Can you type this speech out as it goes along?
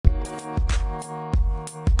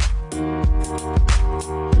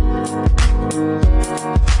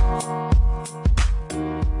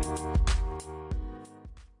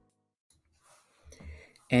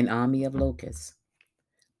An army of locusts.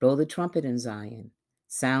 Blow the trumpet in Zion.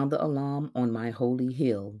 Sound the alarm on my holy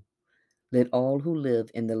hill. Let all who live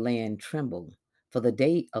in the land tremble, for the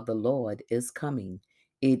day of the Lord is coming.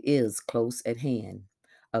 It is close at hand,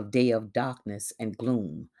 a day of darkness and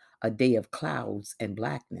gloom, a day of clouds and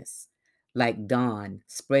blackness. Like dawn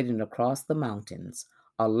spreading across the mountains,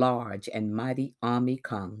 a large and mighty army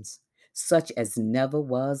comes, such as never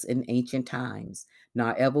was in ancient times,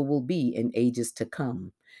 nor ever will be in ages to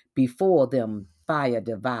come. Before them, fire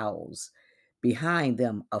devours, behind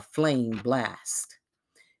them, a flame blast.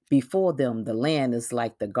 Before them, the land is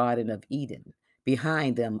like the Garden of Eden.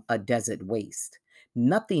 Behind them, a desert waste.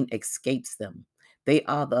 Nothing escapes them. They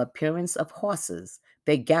are the appearance of horses.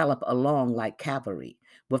 They gallop along like cavalry,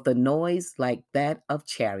 with a noise like that of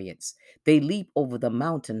chariots. They leap over the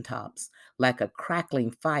mountain tops, like a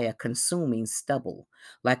crackling fire consuming stubble,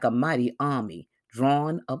 like a mighty army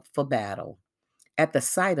drawn up for battle. At the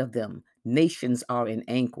sight of them, nations are in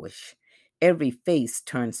anguish. Every face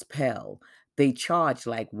turns pale. They charge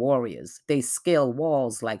like warriors. They scale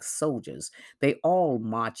walls like soldiers. They all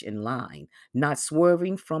march in line, not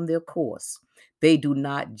swerving from their course. They do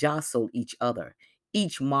not jostle each other.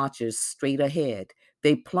 Each marches straight ahead.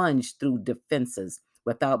 They plunge through defenses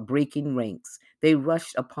without breaking ranks. They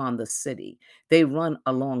rush upon the city. They run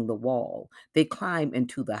along the wall. They climb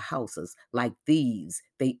into the houses. Like these,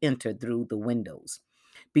 they enter through the windows.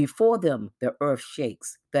 Before them, the earth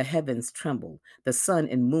shakes, the heavens tremble, the sun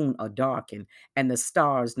and moon are darkened, and the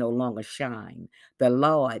stars no longer shine. The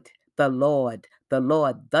Lord thunders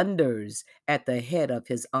at the head of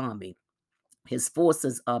his army. His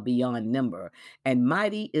forces are beyond number, and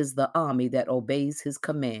mighty is the army that obeys his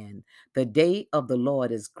command. The day of the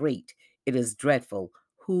Lord is great, it is dreadful.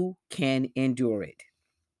 Who can endure it?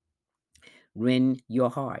 Rend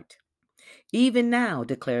your heart. Even now,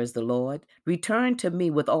 declares the Lord, return to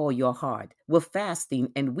me with all your heart, with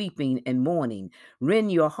fasting and weeping and mourning.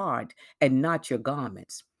 Rend your heart and not your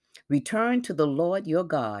garments. Return to the Lord your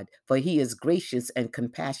God, for he is gracious and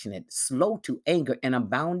compassionate, slow to anger and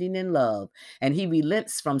abounding in love, and he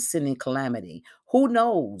relents from sin and calamity. Who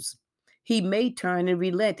knows? He may turn and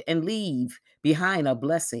relent and leave behind a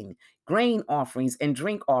blessing, grain offerings and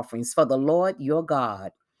drink offerings for the Lord your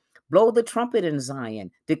God. Blow the trumpet in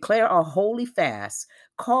Zion, declare a holy fast,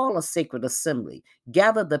 call a sacred assembly,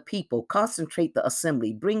 gather the people, concentrate the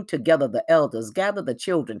assembly, bring together the elders, gather the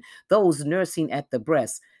children, those nursing at the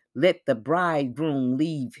breast. Let the bridegroom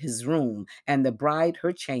leave his room and the bride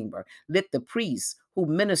her chamber. Let the priests who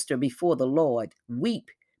minister before the Lord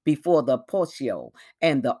weep before the portico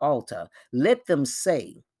and the altar. Let them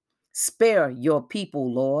say, spare your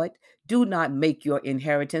people, Lord. Do not make your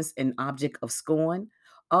inheritance an object of scorn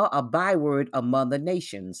or a byword among the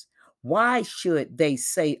nations. Why should they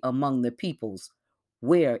say among the peoples,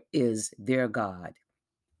 where is their God?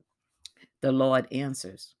 The Lord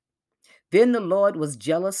answers. Then the Lord was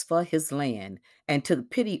jealous for his land and took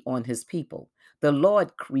pity on his people. The Lord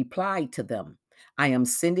replied to them, I am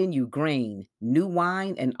sending you grain, new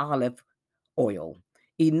wine, and olive oil,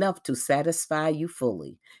 enough to satisfy you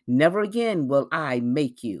fully. Never again will I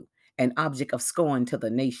make you an object of scorn to the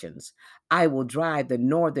nations. I will drive the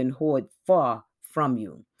northern horde far from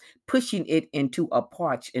you, pushing it into a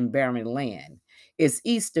parched and barren land. Its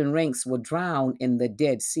eastern ranks will drown in the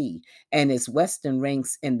Dead Sea, and its western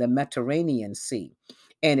ranks in the Mediterranean Sea,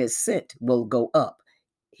 and its scent will go up.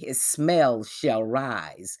 His smell shall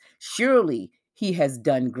rise. Surely he has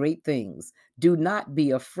done great things. Do not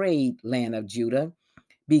be afraid, land of Judah.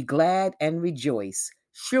 Be glad and rejoice.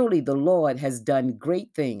 Surely the Lord has done great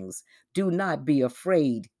things. Do not be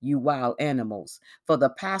afraid, you wild animals, for the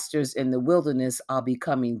pastures in the wilderness are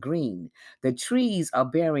becoming green. The trees are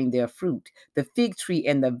bearing their fruit. The fig tree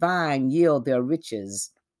and the vine yield their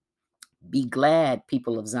riches. Be glad,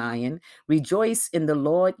 people of Zion. Rejoice in the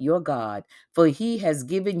Lord your God, for he has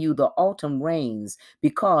given you the autumn rains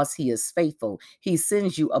because he is faithful. He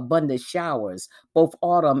sends you abundant showers, both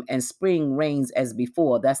autumn and spring rains as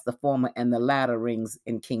before. That's the former and the latter rings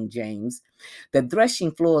in King James. The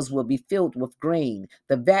threshing floors will be filled with grain.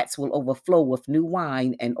 The vats will overflow with new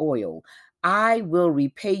wine and oil. I will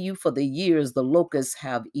repay you for the years the locusts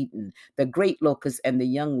have eaten, the great locust and the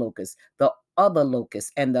young locust, the other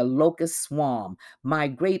locusts and the locust swarm, my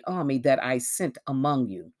great army that I sent among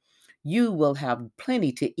you. You will have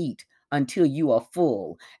plenty to eat until you are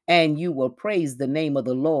full, and you will praise the name of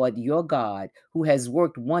the Lord your God, who has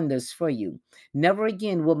worked wonders for you. Never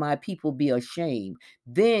again will my people be ashamed.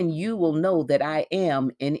 Then you will know that I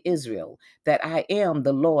am in Israel, that I am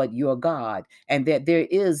the Lord your God, and that there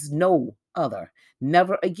is no other.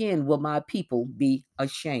 Never again will my people be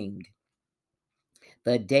ashamed.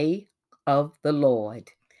 the day of the Lord.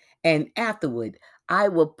 And afterward, I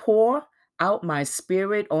will pour out my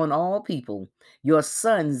spirit on all people. Your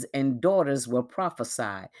sons and daughters will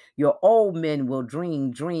prophesy. Your old men will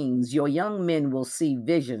dream dreams. Your young men will see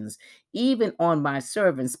visions. Even on my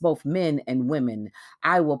servants, both men and women,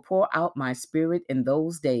 I will pour out my spirit in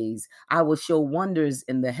those days. I will show wonders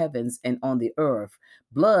in the heavens and on the earth,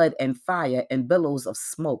 blood and fire and billows of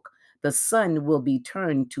smoke. The sun will be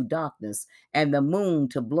turned to darkness and the moon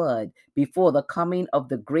to blood before the coming of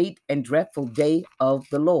the great and dreadful day of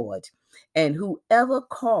the Lord. And whoever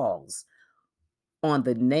calls on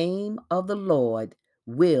the name of the Lord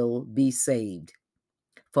will be saved.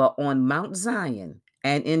 For on Mount Zion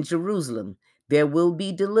and in Jerusalem there will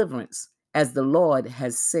be deliverance, as the Lord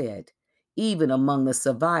has said, even among the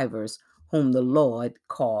survivors whom the Lord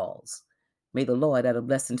calls. May the Lord add a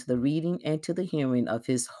blessing to the reading and to the hearing of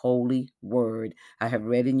his holy word. I have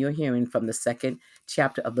read in your hearing from the second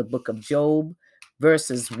chapter of the book of Job,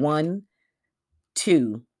 verses 1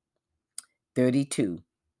 to 32.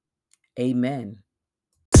 Amen.